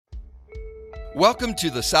Welcome to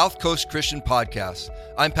the South Coast Christian Podcast.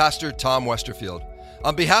 I'm Pastor Tom Westerfield.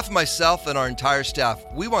 On behalf of myself and our entire staff,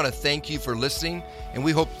 we want to thank you for listening, and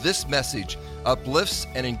we hope this message uplifts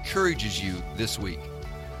and encourages you this week.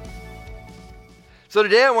 So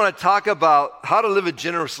today I want to talk about how to live a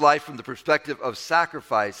generous life from the perspective of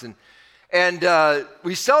sacrifice. And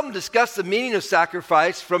we seldom discuss the meaning of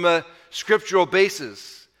sacrifice from a scriptural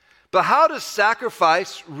basis. But how does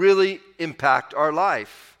sacrifice really impact our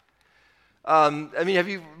life? Have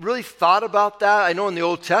you really thought about that? I know in the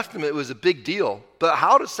Old Testament it was a big deal, but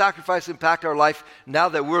how does sacrifice impact our life now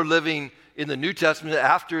that we're living in the New Testament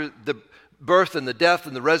after the birth and the death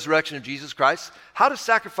and the resurrection of Jesus Christ? How does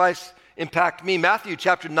sacrifice impact me? Matthew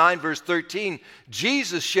chapter 9, verse 13,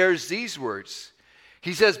 Jesus shares these words.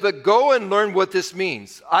 He says, "But go and learn what this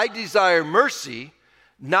means. I desire mercy,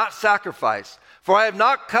 not sacrifice, for I have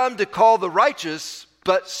not come to call the righteous,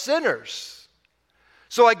 but sinners."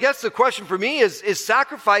 So I guess the question for me is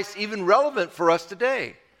sacrifice even relevant for us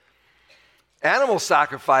today? Animal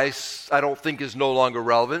sacrifice, I don't think, is no longer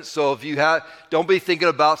relevant. So if you don't be thinking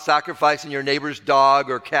about sacrificing your neighbor's dog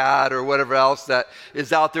or cat or whatever else that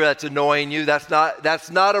is out there that's annoying you. That's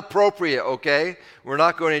not appropriate, okay? We're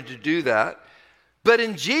not going to do that. But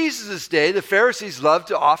in Jesus' day, the Pharisees loved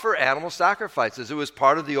to offer animal sacrifices. It was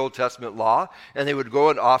part of the Old Testament law, and they would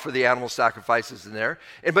go and offer the animal sacrifices in there.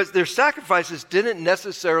 But their sacrifices didn't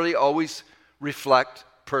necessarily always reflect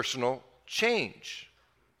personal change.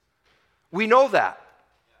 We know that.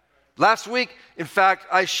 Last week, in fact,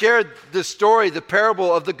 I shared the story, the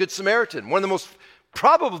parable of the Good Samaritan. One of the most,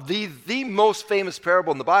 probably the most famous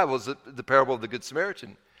parable in the Bible is the parable of the Good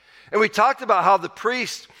Samaritan. And we talked about how the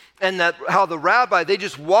priest and how the rabbi, they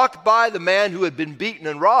just walked by the man who had been beaten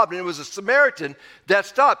and robbed, and it was a Samaritan that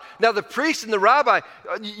stopped. Now, the priest and the rabbi,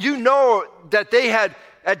 you know that they had,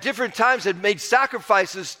 at different times, had made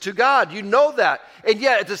sacrifices to God. You know that. And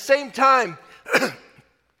yet, at the same time,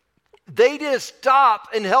 they didn't stop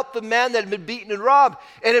and help the man that had been beaten and robbed.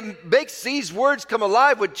 And it makes these words come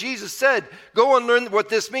alive, what Jesus said. Go and learn what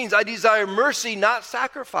this means. I desire mercy, not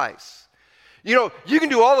sacrifice. You know, you can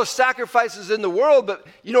do all the sacrifices in the world, but,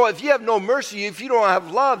 you know, if you have no mercy, if you don't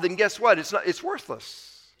have love, then guess what? It's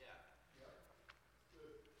worthless.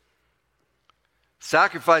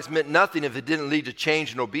 Sacrifice meant nothing if it didn't lead to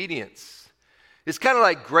change and obedience. It's kind of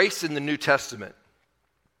like grace in the New Testament.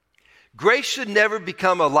 Grace should never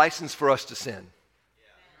become a license for us to sin.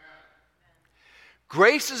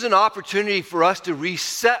 Grace is an opportunity for us to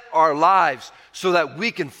reset our lives so that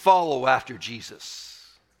we can follow after Jesus.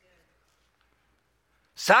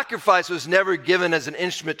 Sacrifice was never given as an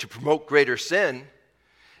instrument to promote greater sin.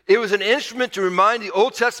 It was an instrument to remind the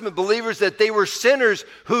Old Testament believers that they were sinners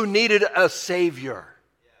who needed a Savior.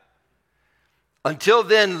 Until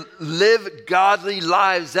then, live godly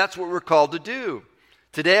lives. That's what we're called to do.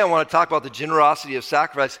 Today, I want to talk about the generosity of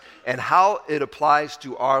sacrifice and how it applies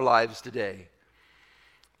to our lives today.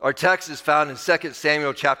 Our text is found in 2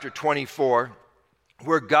 Samuel chapter 24.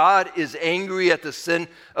 Where God is angry at the sin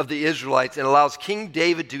of the Israelites and allows King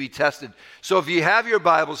David to be tested. So if you have your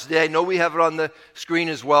Bibles today, I know we have it on the screen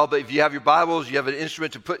as well, but if you have your Bibles, you have an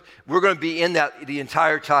instrument to put, we're going to be in that the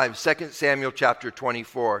entire time, 2 Samuel chapter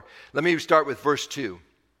 24. Let me start with verse 2.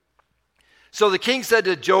 So the king said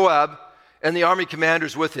to Joab and the army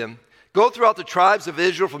commanders with him, "Go throughout the tribes of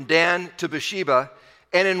Israel from Dan to Beersheba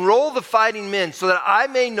and enroll the fighting men so that I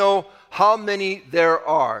may know how many there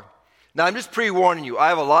are." Now, I'm just pre-warning you. I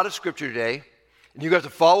have a lot of scripture today, and you're going to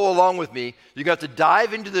have to follow along with me. You're going to have to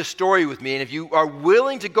dive into this story with me, and if you are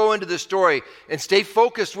willing to go into this story and stay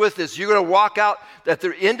focused with this, you're going to walk out at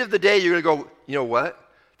the end of the day, you're going to go, you know what?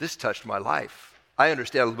 This touched my life. I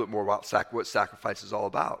understand a little bit more about what sacrifice is all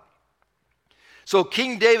about. So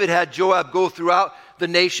King David had Joab go throughout the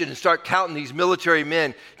nation and start counting these military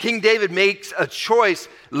men. King David makes a choice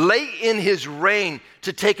late in his reign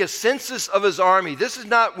to take a census of his army. This is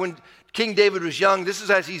not when King David was young. This is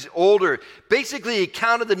as he's older. Basically, he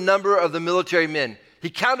counted the number of the military men. He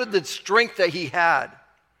counted the strength that he had.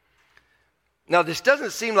 Now, this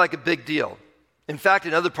doesn't seem like a big deal. In fact,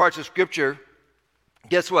 in other parts of Scripture,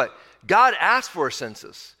 guess what? God asked for a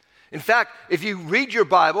census. In fact, if you read your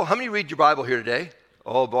Bible, how many read your Bible here today?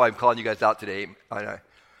 Oh boy, I'm calling you guys out today. I know.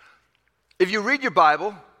 If you read your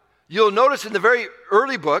Bible, you'll notice in the very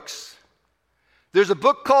early books, there's a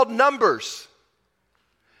book called Numbers.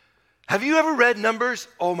 Have you ever read Numbers?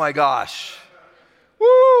 Oh my gosh.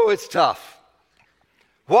 Woo, it's tough.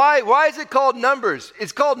 Why is it called Numbers?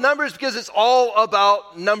 It's called Numbers because it's all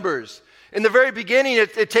about numbers. In the very beginning,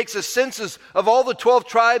 it takes a census of all the 12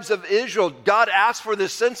 tribes of Israel. God asked for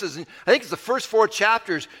this census. And I think it's the first 4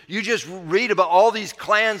 chapters. You just read about all these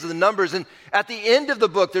clans and the numbers. And at the end of the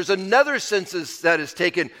book, there's another census that is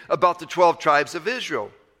taken about the 12 tribes of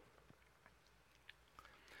Israel.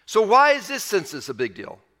 So why is this census a big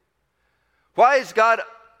deal? Why is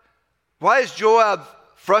Joab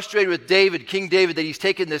frustrated with David, King David, that he's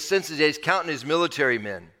taken this census, that he's counting his military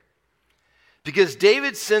men? Because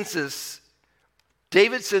David's census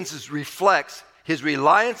reflects his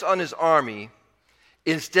reliance on his army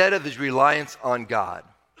instead of his reliance on God.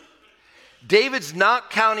 David's not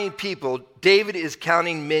counting people. David is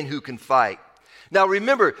counting men who can fight. Now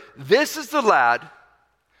remember, this is the lad,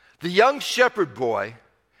 the young shepherd boy,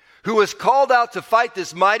 who was called out to fight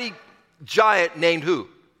this mighty giant named who?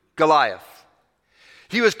 Goliath.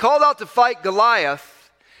 He was called out to fight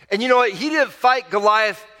Goliath, and you know what? He didn't fight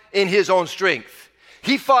Goliath in his own strength.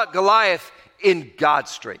 He fought Goliath in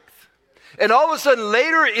God's strength. And all of a sudden,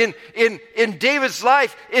 later in David's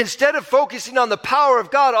life, instead of focusing on the power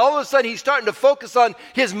of God, all of a sudden he's starting to focus on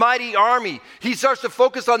his mighty army. He starts to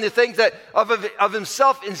focus on the things that of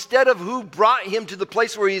himself instead of who brought him to the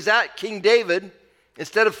place where he's at, King David,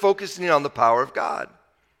 instead of focusing on the power of God.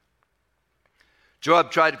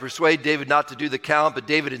 Joab tried to persuade David not to do the count, but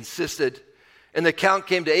David insisted. And the count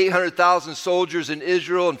came to 800,000 soldiers in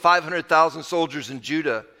Israel and 500,000 soldiers in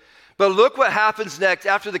Judah. But look what happens next.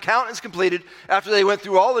 After the count is completed, after they went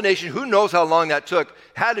through all the nation, who knows how long that took?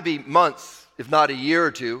 Had to be months, if not a year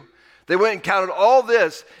or two. They went and counted all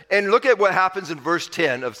this, and look at what happens in verse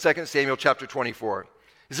 10 of 2 Samuel chapter 24.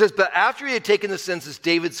 It says, but after he had taken the census,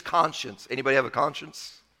 David's conscience, anybody have a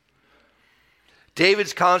conscience?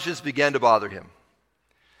 David's conscience began to bother him.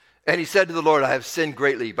 And he said to the Lord, I have sinned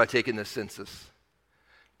greatly by taking this census.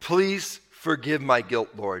 Please forgive my guilt,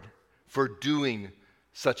 Lord, for doing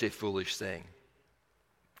such a foolish thing.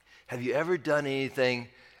 Have you ever done anything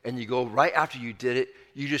and you go right after you did it,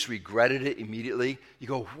 you just regretted it immediately? You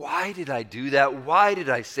go, why did I do that? Why did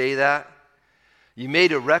I say that? You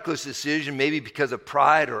made a reckless decision, maybe because of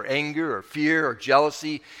pride or anger or fear or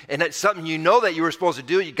jealousy, and that's something you know that you were supposed to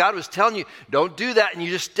do. God was telling you, don't do that, and you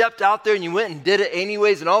just stepped out there and you went and did it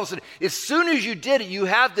anyways, and all of a sudden, as soon as you did it, you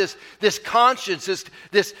have this conscience,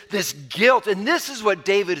 this guilt, and this is what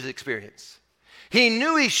David has experienced. He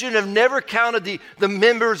knew he should have never counted the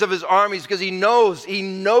members of his armies because he knows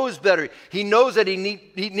better. He knows that he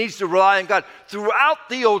needs to rely on God. Throughout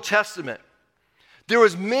the Old Testament, there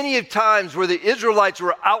was many times where the Israelites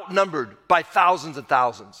were outnumbered by thousands and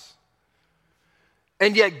thousands.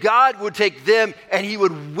 And yet God would take them and he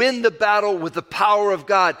would win the battle with the power of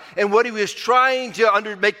God. And what he was trying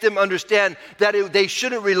to make them understand that they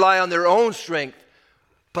shouldn't rely on their own strength,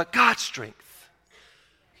 but God's strength.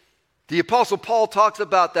 The Apostle Paul talks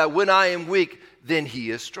about that. When I am weak, then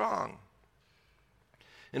he is strong.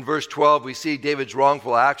 In verse 12, we see David's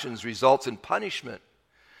wrongful actions results in punishment.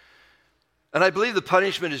 And I believe the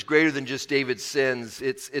punishment is greater than just David's sins.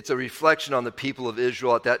 It's a reflection on the people of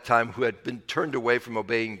Israel at that time who had been turned away from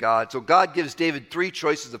obeying God. So God gives David 3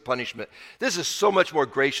 choices of punishment. This is so much more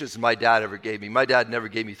gracious than my dad ever gave me. My dad never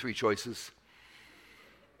gave me 3 choices.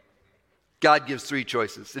 God gives 3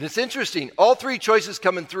 choices. And it's interesting. All 3 choices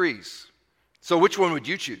come in 3s. So which one would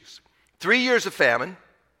you choose? 3 years of famine,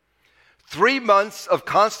 3 months of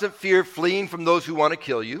constant fear fleeing from those who want to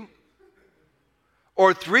kill you,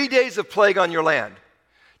 or 3 days of plague on your land.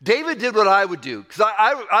 David did what I would do, because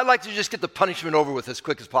I like to just get the punishment over with as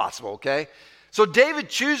quick as possible, okay? So David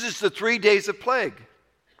chooses the 3 days of plague.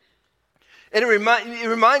 And it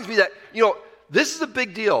reminds me that, this is a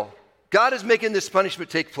big deal. God is making this punishment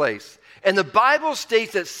take place. And the Bible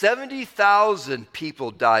states that 70,000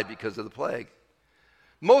 people died because of the plague.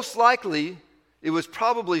 Most likely, it was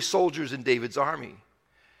probably soldiers in David's army.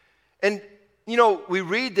 And we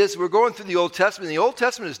read this, we're going through the Old Testament. The Old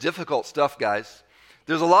Testament is difficult stuff, guys.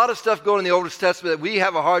 There's a lot of stuff going in the Old Testament that we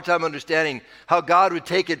have a hard time understanding how God would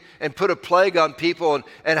take it and put a plague on people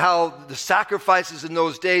and how the sacrifices in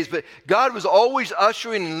those days. But God was always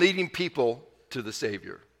ushering and leading people to the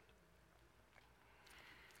Savior.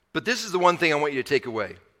 But this is the one thing I want you to take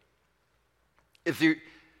away. If you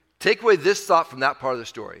take away this thought from that part of the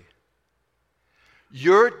story,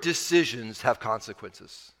 your decisions have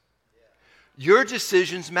consequences. Your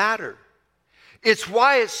decisions matter. It's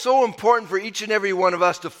why it's so important for each and every one of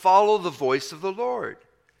us to follow the voice of the Lord.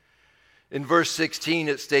 In verse 16,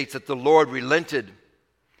 it states that the Lord relented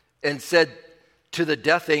and said to the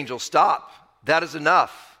death angel, stop, that is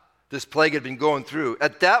enough. This plague had been going through.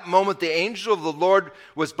 At that moment, the angel of the Lord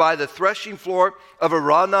was by the threshing floor of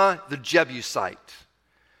Araunah the Jebusite.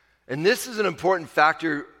 And this is an important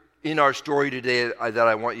factor in our story today that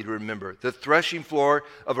I want you to remember. The threshing floor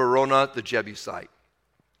of Araunah the Jebusite.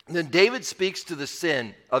 And then David speaks to the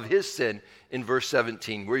sin of his sin in verse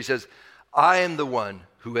 17, where he says, I am the one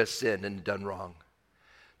who has sinned and done wrong.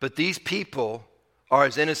 But these people are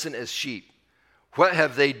as innocent as sheep. What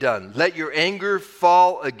have they done? Let your anger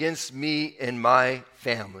fall against me and my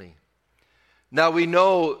family. Now we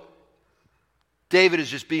know David is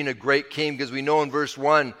just being a great king because we know in verse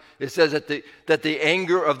 1 it says that the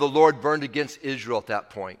anger of the Lord burned against Israel at that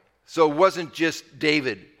point. So it wasn't just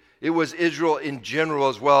David. It was Israel in general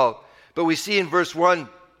as well. But we see in verse 1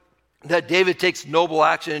 that David takes noble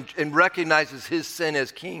action and recognizes his sin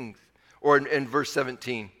as king. Or in verse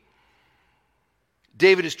 17.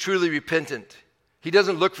 David is truly repentant. He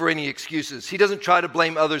doesn't look for any excuses. He doesn't try to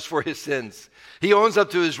blame others for his sins. He owns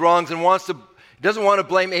up to his wrongs and doesn't want to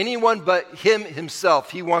blame anyone but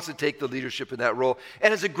himself. He wants to take the leadership in that role.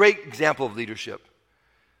 And it's a great example of leadership.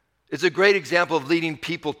 It's a great example of leading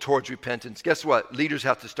people towards repentance. Guess what? Leaders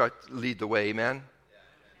have to lead the way, amen?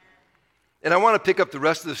 And I want to pick up the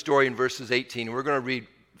rest of the story in verses 18. We're going to read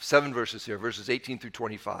 7 verses here, verses 18 through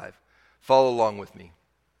 25. Follow along with me.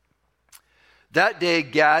 That day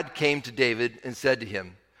Gad came to David and said to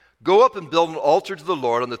him, go up and build an altar to the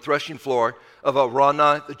Lord on the threshing floor of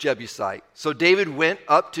Araunah the Jebusite. So David went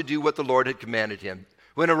up to do what the Lord had commanded him.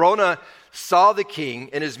 When Araunah saw the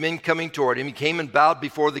king and his men coming toward him, he came and bowed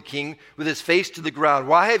before the king with his face to the ground.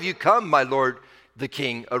 Why have you come, my lord the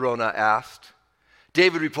king? Araunah asked.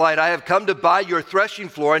 David replied, I have come to buy your threshing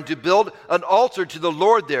floor and to build an altar to the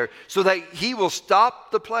Lord there so that he will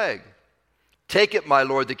stop the plague. Take it, my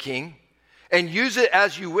lord the king, and use it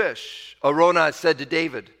as you wish. Araunah said to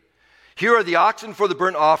David, here are the oxen for the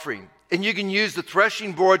burnt offering, and you can use the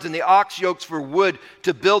threshing boards and the ox yokes for wood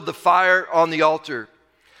to build the fire on the altar.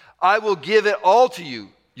 I will give it all to you,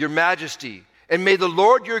 your majesty, and may the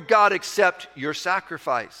Lord your God accept your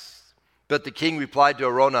sacrifice. But the king replied to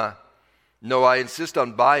Araunah, no, I insist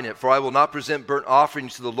on buying it, for I will not present burnt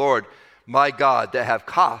offerings to the Lord, my God, that have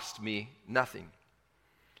cost me nothing.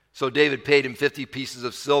 So David paid him 50 pieces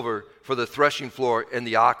of silver for the threshing floor and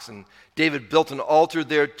the oxen. David built an altar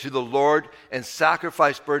there to the Lord and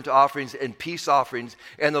sacrificed burnt offerings and peace offerings.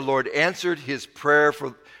 And the Lord answered his prayer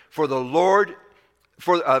for the land,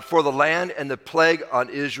 and the plague on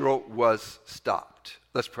Israel was stopped.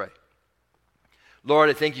 Let's pray. Lord,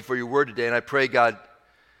 I thank you for your word today, and I pray, God,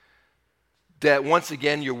 that once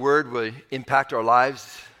again your word would impact our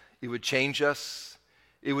lives. It would change us.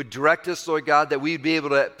 It would direct us, Lord God, that we'd be able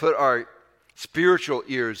to put our spiritual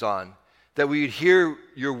ears on, that we would hear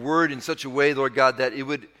your word in such a way, Lord God, that it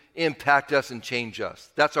would impact us and change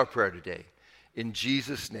us. That's our prayer today. In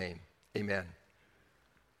Jesus' name, amen.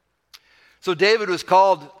 So David was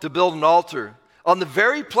called to build an altar on the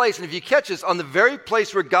very place, and if you catch this, on the very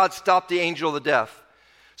place where God stopped the angel of death.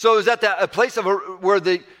 So it was at a place where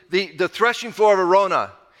the threshing floor of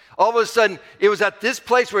Araunah. All of a sudden, it was at this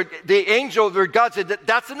place where the angel, where God said,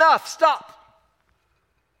 that's enough, stop.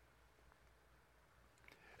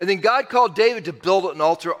 And then God called David to build an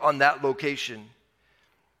altar on that location.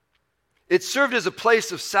 It served as a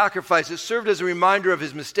place of sacrifice. It served as a reminder of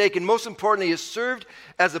his mistake. And most importantly, it served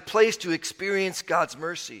as a place to experience God's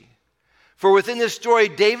mercy. For within this story,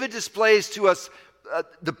 David displays to us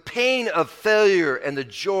the pain of failure and the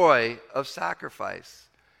joy of sacrifice.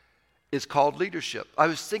 Is called leadership. I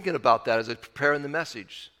was thinking about that as I was preparing the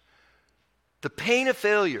message. The pain of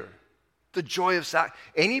failure, the joy of sacrifice.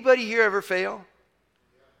 Anybody here ever fail?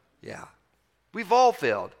 Yeah. We've all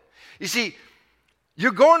failed. You see,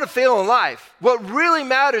 you're going to fail in life. What really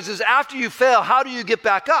matters is after you fail, how do you get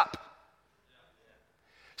back up?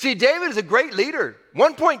 See, David is a great leader.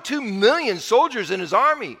 1.2 million soldiers in his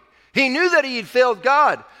army. He knew that he had failed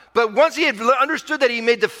God. But once he had understood that he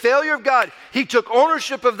made the failure of God, he took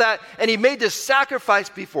ownership of that and he made this sacrifice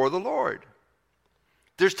before the Lord.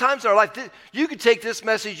 There's times in our life, you could take this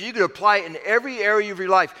message, you could apply it in every area of your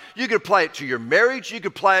life. You could apply it to your marriage, you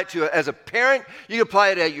could apply it to as a parent, you could apply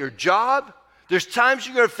it at your job. There's times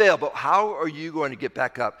you're going to fail, but how are you going to get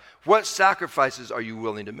back up? What sacrifices are you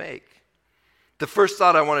willing to make? The first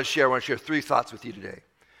thought I want to share 3 thoughts with you today.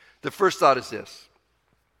 The first thought is this.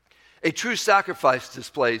 A true sacrifice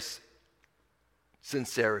displays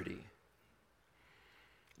sincerity.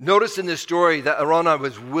 Notice in this story that Araunah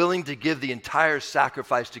was willing to give the entire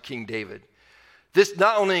sacrifice to King David. This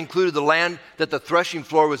not only included the land that the threshing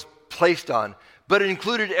floor was placed on, but it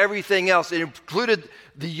included everything else. It included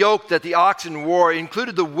the yoke that the oxen wore. It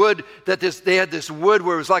included the wood that they had this wood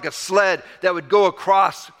where it was like a sled that would go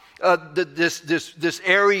across this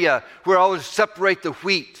area where I would separate the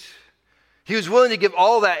wheat. He was willing to give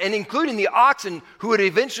all that, and including the oxen who would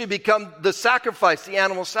eventually become the sacrifice, the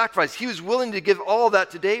animal sacrifice. He was willing to give all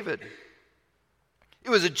that to David. It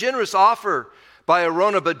was a generous offer by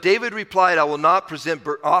Araunah, but David replied, I will not present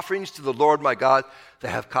burnt offerings to the Lord my God that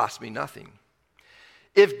have cost me nothing.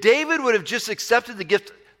 If David would have just accepted the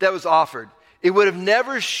gift that was offered, it would have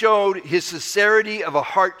never showed his sincerity of a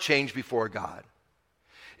heart change before God.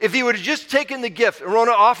 If he would have just taken the gift,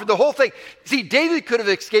 Araunah offered the whole thing. See, David could have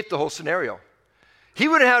escaped the whole scenario. He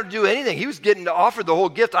wouldn't have to do anything. He was getting to offer the whole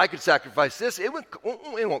gift. I could sacrifice this. It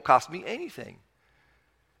won't cost me anything.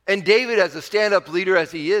 And David, as a stand-up leader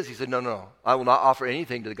as he is, he said, no, I will not offer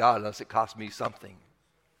anything to God unless it costs me something.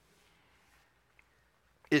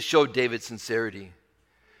 It showed David's sincerity.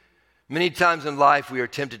 Many times in life, we are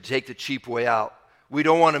tempted to take the cheap way out. We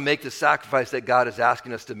don't want to make the sacrifice that God is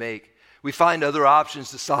asking us to make. We find other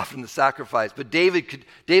options to soften the sacrifice. But David could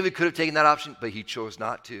have taken that option, but he chose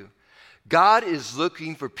not to. God is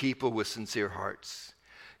looking for people with sincere hearts.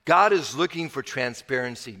 God is looking for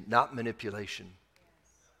transparency, not manipulation.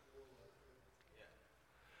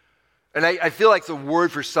 And I feel like it's a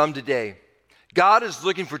word for some today. God is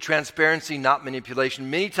looking for transparency, not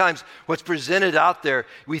manipulation. Many times what's presented out there,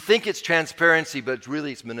 we think it's transparency, but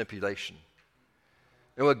it's manipulation.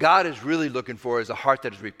 And what God is really looking for is a heart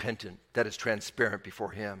that is repentant, that is transparent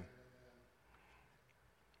before Him.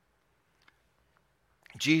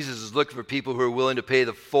 Jesus is looking for people who are willing to pay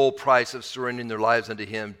the full price of surrendering their lives unto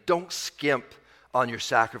Him. Don't skimp on your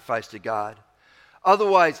sacrifice to God.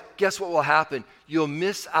 Otherwise, guess what will happen? You'll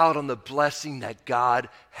miss out on the blessing that God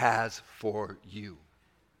has for you.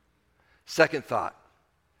 Second thought,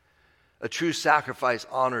 a true sacrifice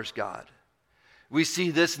honors God. We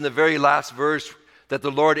see this in the very last verse that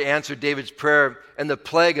the Lord answered David's prayer, and the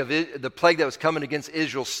plague that was coming against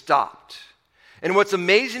Israel stopped. And what's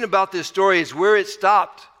amazing about this story is where it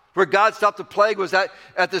stopped, where God stopped the plague was at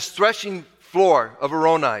this threshing floor of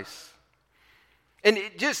Araunah. And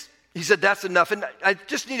he said, that's enough. And I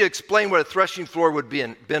just need to explain what a threshing floor would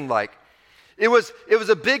been like. It was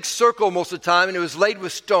a big circle most of the time, and it was laid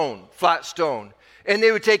with stone, flat stone. And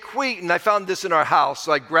they would take wheat, and I found this in our house,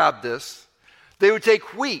 so I grabbed this. They would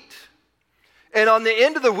take wheat, and on the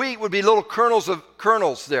end of the wheat would be little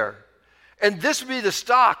kernels there. And this would be the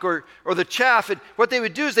stalk or the chaff. And what they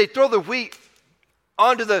would do is they'd throw the wheat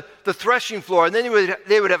onto the threshing floor, and then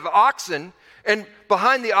they would have oxen. And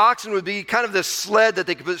behind the oxen would be kind of this sled that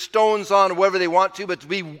they could put stones on or whatever they want to, but to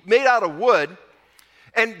be made out of wood.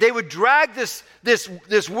 And they would drag this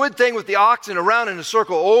wood thing with the oxen around in a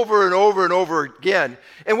circle over and over and over again.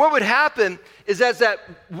 And what would happen is as that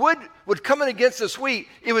wood would come in against this wheat,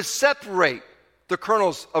 it would separate the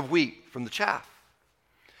kernels of wheat from the chaff.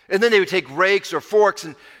 And then they would take rakes or forks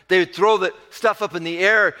and they would throw the stuff up in the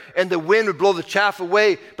air and the wind would blow the chaff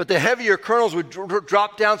away, but the heavier kernels would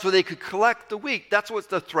drop down so they could collect the wheat. That's what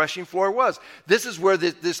the threshing floor was. This is where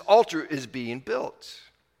this altar is being built.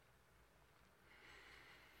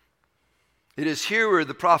 It is here where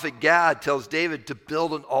the prophet Gad tells David to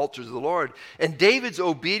build an altar to the Lord. And David's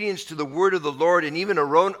obedience to the word of the Lord and even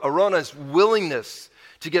Araunah's willingness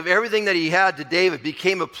to give everything that he had to David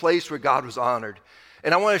became a place where God was honored.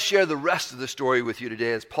 And I want to share the rest of the story with you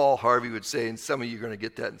today, as Paul Harvey would say, and some of you are going to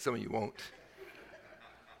get that and some of you won't.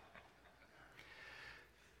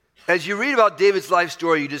 As you read about David's life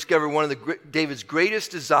story, you discover one of David's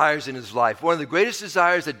greatest desires in his life. One of the greatest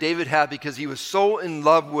desires that David had because he was so in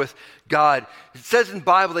love with God. It says in the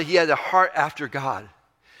Bible that he had a heart after God.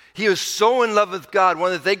 He was so in love with God.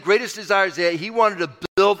 One of the greatest desires that he wanted to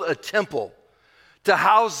build a temple to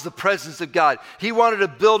house the presence of God. He wanted to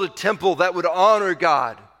build a temple that would honor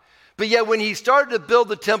God. But yet when he started to build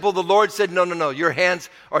the temple, the Lord said, no, your hands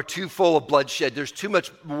are too full of bloodshed. There's too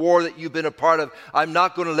much war that you've been a part of. I'm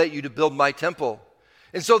not going to let you to build my temple.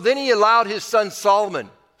 And so then he allowed his son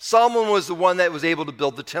Solomon. Solomon was the one that was able to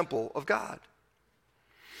build the temple of God.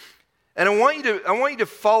 And I want you to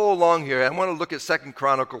follow along here. I want to look at 2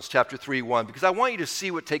 Chronicles chapter 3:1 because I want you to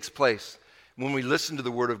see what takes place when we listen to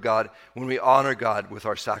the word of God, when we honor God with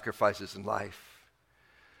our sacrifices in life.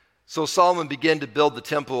 So Solomon began to build the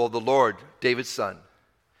temple of the Lord, David's son,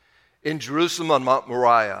 in Jerusalem on Mount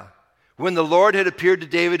Moriah. When the Lord had appeared to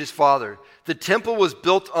David his father, the temple was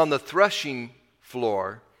built on the threshing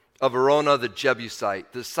floor of Araunah the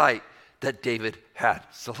Jebusite, the site that David had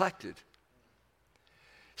selected.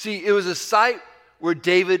 See, it was a site where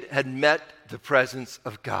David had met the presence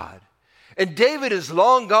of God. And David is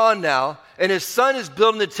long gone now, and his son is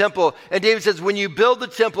building the temple. And David says, when you build the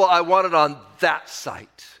temple, I want it on that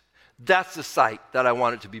site. That's the site that I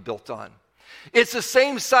want it to be built on. It's the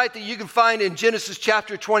same sight that you can find in Genesis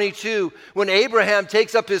chapter 22 when Abraham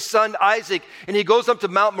takes up his son Isaac and he goes up to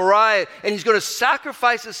Mount Moriah and he's going to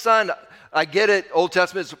sacrifice his son. I get it. Old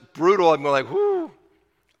Testament's brutal. I'm going like, whoo.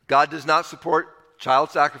 God does not support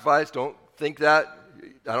child sacrifice. Don't think that.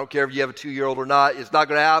 I don't care if you have a 2-year-old or not. It's not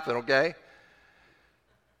going to happen, okay?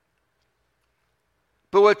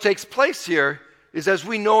 But what takes place here is, as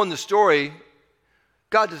we know in the story,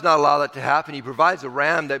 God does not allow that to happen. He provides a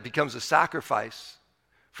ram that becomes a sacrifice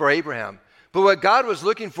for Abraham. But what God was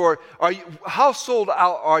looking for, how sold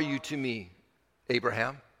out are you to me,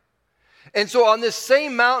 Abraham? And so on this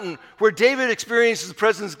same mountain where David experiences the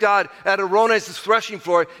presence of God at Araunah's threshing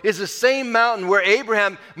floor is the same mountain where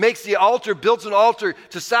Abraham makes the altar, builds an altar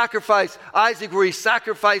to sacrifice Isaac, where he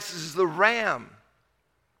sacrifices the ram.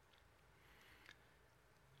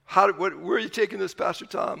 Where are you taking this, Pastor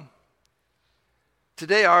Tom?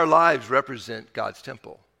 Today, our lives represent God's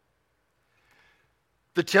temple.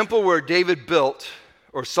 The temple where David built,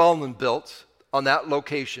 or Solomon built, on that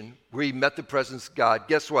location where he met the presence of God.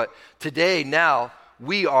 Guess what? Today, now,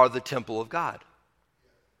 we are the temple of God.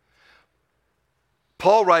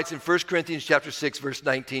 Paul writes in 1 Corinthians chapter 6, verse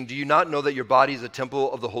 19, "Do you not know that your body is a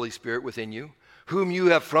temple of the Holy Spirit within you, whom you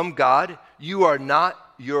have from God? You are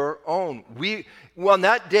not your own." On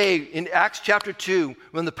that day in Acts chapter 2,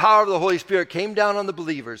 when the power of the Holy Spirit came down on the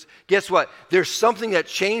believers, guess what? There's something that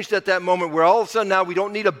changed at that moment where all of a sudden now we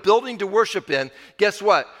don't need a building to worship in. Guess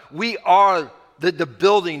what? We are the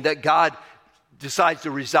building that God decides to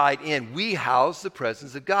reside in. We house the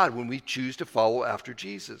presence of God when we choose to follow after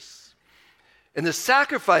Jesus. And the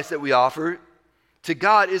sacrifice that we offer to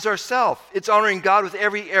God is ourself. It's honoring God with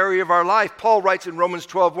every area of our life. Paul writes in Romans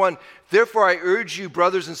 12:1, "Therefore I urge you,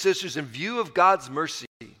 brothers and sisters, in view of God's mercy,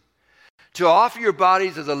 to offer your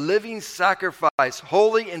bodies as a living sacrifice,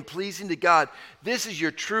 holy and pleasing to God. This is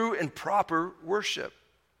your true and proper worship."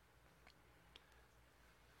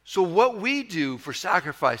 So what we do for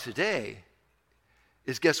sacrifice today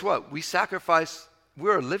is, guess what?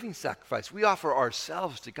 We're a living sacrifice. We offer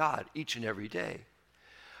ourselves to God each and every day.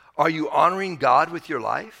 Are you honoring God with your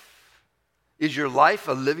life? Is your life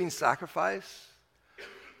a living sacrifice?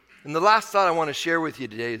 And the last thought I want to share with you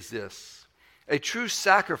today is this: a true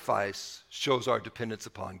sacrifice shows our dependence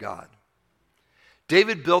upon God.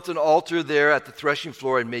 David built an altar there at the threshing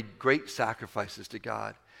floor and made great sacrifices to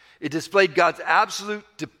God. It displayed David's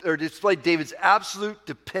absolute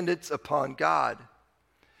dependence upon God.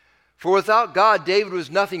 For without God, David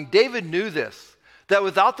was nothing. David knew this, that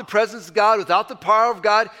without the presence of God, without the power of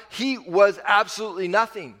God, he was absolutely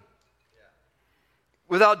nothing.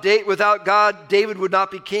 Without God, David would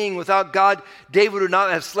not be king. Without God, David would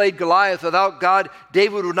not have slayed Goliath. Without God,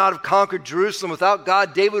 David would not have conquered Jerusalem. Without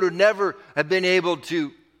God, David would never have been able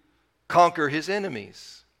to conquer his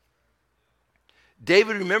enemies.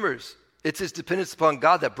 David remembers it's his dependence upon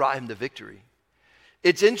God that brought him the victory.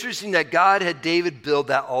 It's interesting that God had David build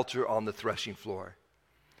that altar on the threshing floor.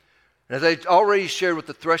 And as I already shared with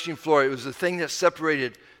the threshing floor, it was the thing that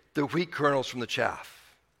separated the wheat kernels from the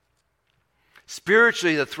chaff.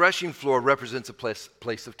 Spiritually, the threshing floor represents a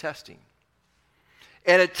place of testing.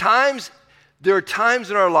 And at times, there are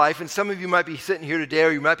times in our life, and some of you might be sitting here today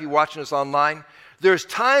or you might be watching us online, there's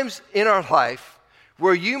times in our life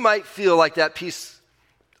where you might feel like that piece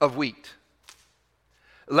of wheat.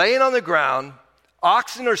 Laying on the ground,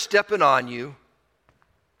 oxen are stepping on you.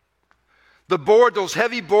 Those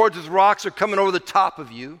heavy boards with rocks are coming over the top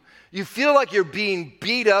of you. You feel like you're being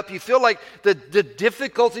beat up. You feel like the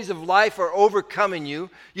difficulties of life are overcoming you.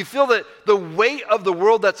 You feel that the weight of the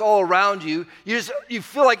world that's all around you. You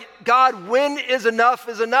feel like, God, when is enough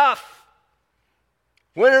is enough?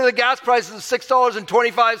 When are the gas prices of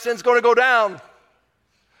 $6.25 going to go down?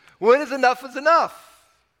 When is enough is enough?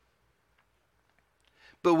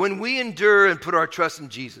 But when we endure and put our trust in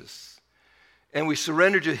Jesus and we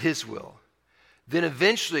surrender to his will, then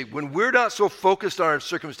eventually, when we're not so focused on our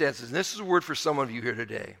circumstances, and this is a word for some of you here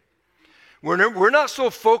today, we're not so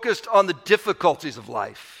focused on the difficulties of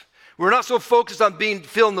life. We're not so focused on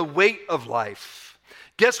feeling the weight of life.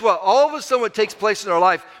 Guess what? All of a sudden what takes place in our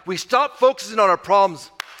life, we stop focusing on our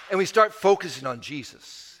problems and we start focusing on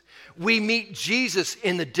Jesus. We meet Jesus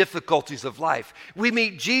in the difficulties of life. We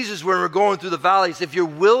meet Jesus when we're going through the valleys. If you're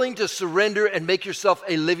willing to surrender and make yourself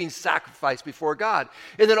a living sacrifice before God.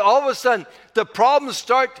 And then all of a sudden, the problems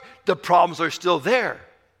are still there.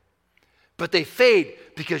 But they fade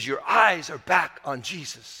because your eyes are back on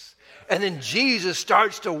Jesus. And then Jesus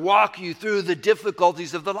starts to walk you through the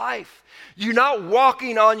difficulties of the life. You're not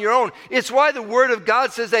walking on your own. It's why the Word of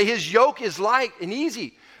God says that his yoke is light and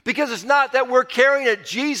easy. Because it's not that we're carrying it.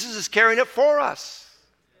 Jesus is carrying it for us.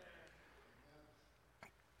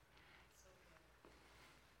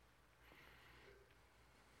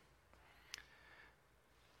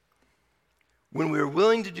 When we're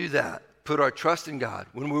willing to do that, put our trust in God,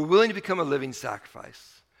 when we're willing to become a living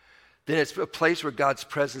sacrifice, then it's a place where God's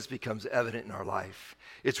presence becomes evident in our life.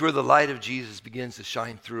 It's where the light of Jesus begins to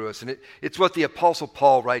shine through us. And it's what the Apostle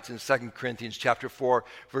Paul writes in 2 Corinthians chapter 4,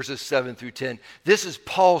 verses 7 through 10. This is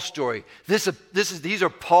Paul's story. These are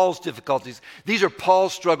Paul's difficulties. These are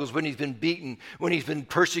Paul's struggles when he's been beaten, when he's been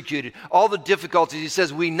persecuted. All the difficulties, he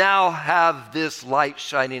says, we now have this light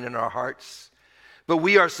shining in our hearts. But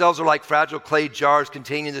we ourselves are like fragile clay jars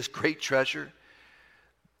containing this great treasure.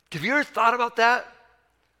 Have you ever thought about that?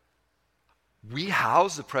 We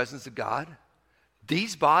house the presence of God.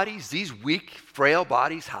 These bodies, these weak, frail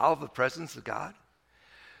bodies, house the presence of God.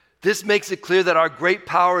 This makes it clear that our great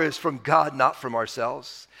power is from God, not from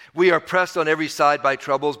ourselves. We are pressed on every side by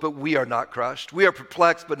troubles, but we are not crushed. We are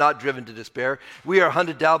perplexed, but not driven to despair. We are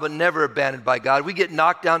hunted down, but never abandoned by God. We get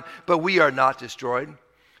knocked down, but we are not destroyed.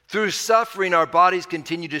 Through suffering, our bodies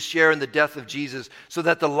continue to share in the death of Jesus, so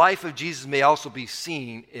that the life of Jesus may also be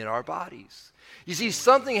seen in our bodies. You see,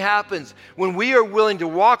 something happens when we are willing to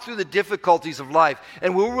walk through the difficulties of life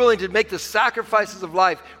and we're willing to make the sacrifices of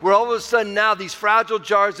life, where all of a sudden now these fragile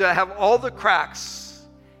jars that have all the cracks,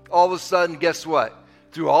 all of a sudden, guess what?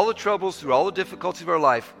 Through all the troubles, through all the difficulties of our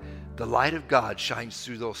life, the light of God shines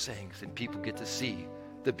through those things and people get to see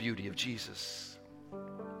the beauty of Jesus.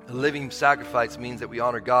 A living sacrifice means that we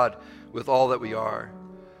honor God with all that we are.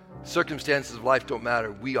 Circumstances of life don't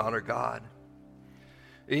matter. We honor God.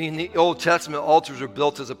 In the Old Testament, altars were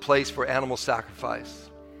built as a place for animal sacrifice.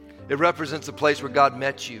 It represents a place where God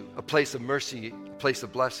met you, a place of mercy, a place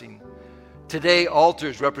of blessing. Today,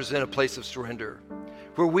 altars represent a place of surrender,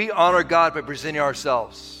 where we honor God by presenting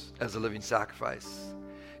ourselves as a living sacrifice.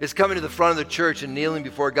 It's coming to the front of the church and kneeling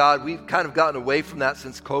before God. We've kind of gotten away from that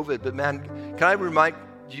since COVID, but man, can I remind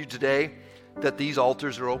you today that these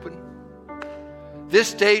altars are open? This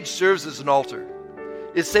stage serves as an altar.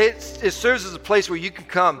 It serves as a place where you can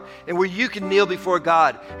come and where you can kneel before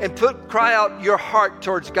God and cry out your heart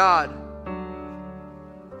towards God.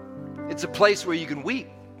 It's a place where you can weep.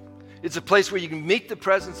 It's a place where you can meet the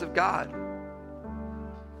presence of God.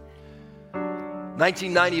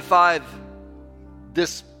 1995,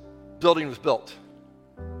 this building was built.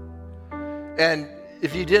 And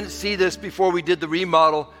if you didn't see this before we did the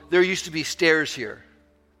remodel, there used to be stairs here,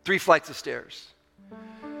 3 flights of stairs.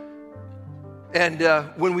 And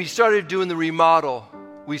when we started doing the remodel,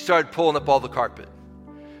 we started pulling up all the carpet.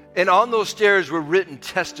 And on those stairs were written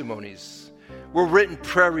testimonies, were written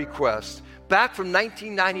prayer requests. Back from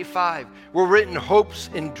 1995, were written hopes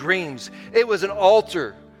and dreams. It was an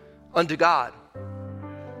altar unto God.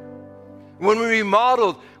 When we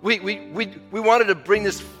remodeled, we wanted to bring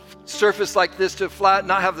this surface like this to flat,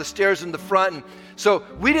 not have the stairs in the front. And so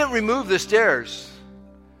we didn't remove the stairs.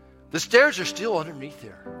 The stairs are still underneath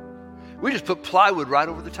there. We just put plywood right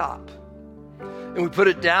over the top. And we put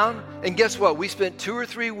it down, and guess what? We spent 2 or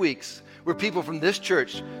 3 weeks where people from this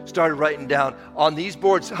church started writing down on these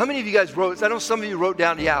boards. How many of you guys wrote? I know some of you wrote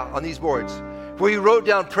down, on these boards, where you wrote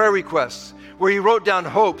down prayer requests, where you wrote down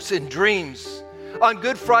hopes and dreams. On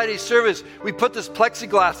Good Friday service, we put this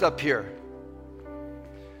plexiglass up here.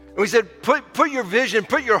 And we said, put your vision,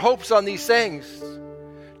 put your hopes on these things,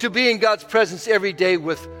 to be in God's presence every day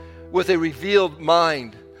with a revealed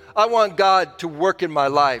mind. I want God to work in my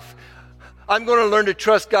life. I'm going to learn to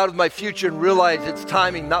trust God with my future and realize it's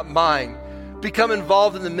timing, not mine. Become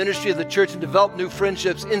involved in the ministry of the church and develop new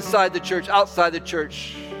friendships inside the church, outside the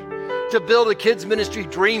church. To build a kids ministry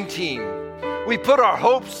dream team. We put our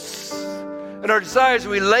hopes and our desires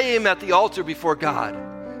and we lay them at the altar before God.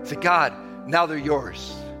 Say, God, now they're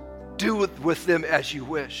yours. Do with them as you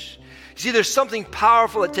wish. See, there's something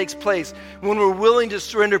powerful that takes place when we're willing to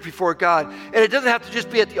surrender before God. And it doesn't have to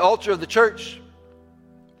just be at the altar of the church.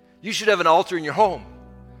 You should have an altar in your home.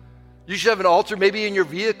 You should have an altar maybe in your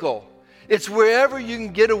vehicle. It's wherever you can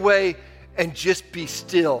get away and just be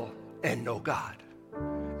still and know God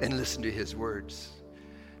and listen to His words.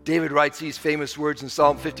 David writes these famous words in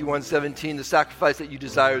Psalm 51:17, the sacrifice that you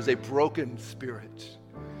desire is a broken spirit.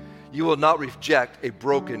 You will not reject a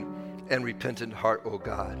broken and repentant heart, O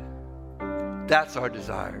God. That's our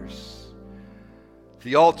desires.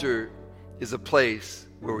 The altar is a place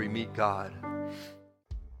where we meet God.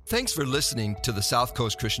 Thanks for listening to the South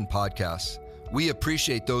Coast Christian Podcast. We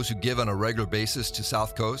appreciate those who give on a regular basis to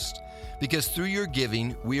South Coast, because through your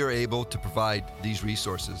giving, we are able to provide these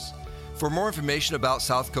resources. For more information about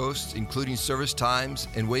South Coast, including service times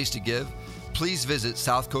and ways to give, please visit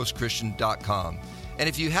southcoastchristian.com. And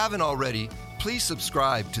if you haven't already, please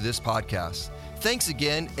subscribe to this podcast. Thanks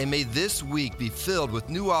again, and may this week be filled with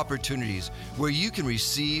new opportunities where you can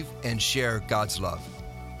receive and share God's love.